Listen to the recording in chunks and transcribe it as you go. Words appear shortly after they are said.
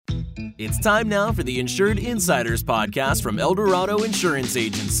It's time now for the Insured Insiders podcast from El Dorado Insurance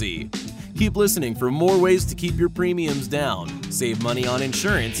Agency. Keep listening for more ways to keep your premiums down, save money on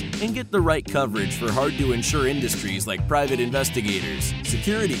insurance, and get the right coverage for hard-to-insure industries like private investigators,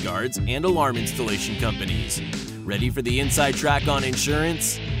 security guards, and alarm installation companies. Ready for the inside track on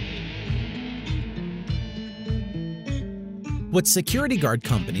insurance? What security guard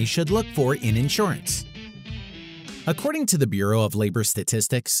companies should look for in insurance. According to the Bureau of Labor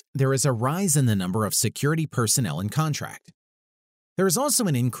Statistics, there is a rise in the number of security personnel in contract. There is also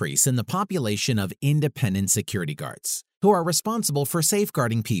an increase in the population of independent security guards, who are responsible for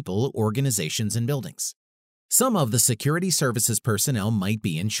safeguarding people, organizations, and buildings. Some of the security services personnel might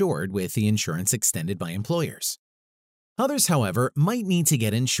be insured with the insurance extended by employers. Others, however, might need to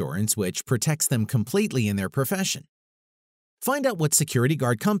get insurance which protects them completely in their profession. Find out what security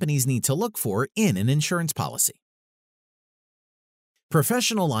guard companies need to look for in an insurance policy.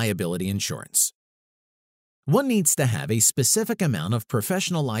 Professional liability insurance. One needs to have a specific amount of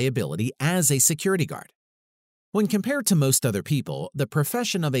professional liability as a security guard. When compared to most other people, the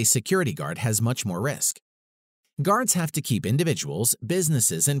profession of a security guard has much more risk. Guards have to keep individuals,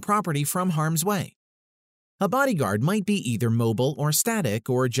 businesses, and property from harm's way. A bodyguard might be either mobile or static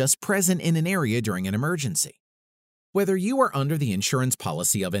or just present in an area during an emergency. Whether you are under the insurance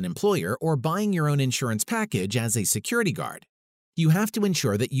policy of an employer or buying your own insurance package as a security guard, you have to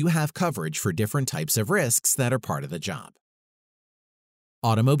ensure that you have coverage for different types of risks that are part of the job.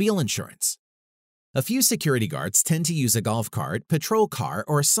 Automobile insurance. A few security guards tend to use a golf cart, patrol car,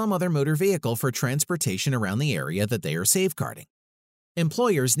 or some other motor vehicle for transportation around the area that they are safeguarding.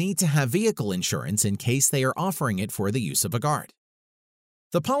 Employers need to have vehicle insurance in case they are offering it for the use of a guard.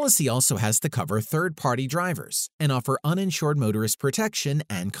 The policy also has to cover third-party drivers and offer uninsured motorist protection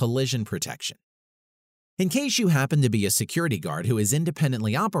and collision protection. In case you happen to be a security guard who is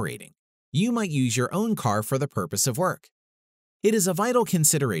independently operating, you might use your own car for the purpose of work. It is a vital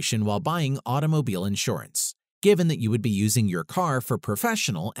consideration while buying automobile insurance, given that you would be using your car for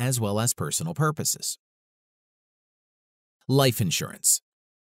professional as well as personal purposes. Life insurance.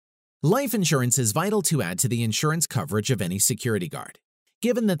 Life insurance is vital to add to the insurance coverage of any security guard,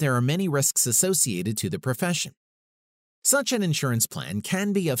 given that there are many risks associated to the profession. Such an insurance plan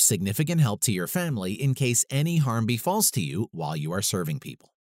can be of significant help to your family in case any harm befalls to you while you are serving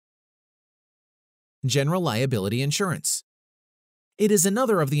people. General liability insurance. It is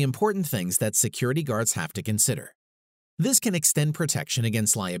another of the important things that security guards have to consider. This can extend protection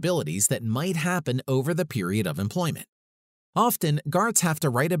against liabilities that might happen over the period of employment. Often, guards have to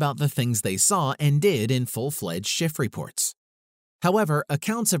write about the things they saw and did in full-fledged shift reports. However,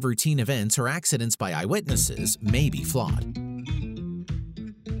 accounts of routine events or accidents by eyewitnesses may be flawed.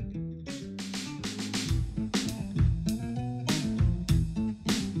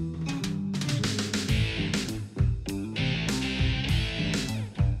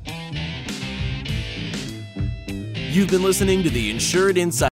 You've been listening to the Insured Insiders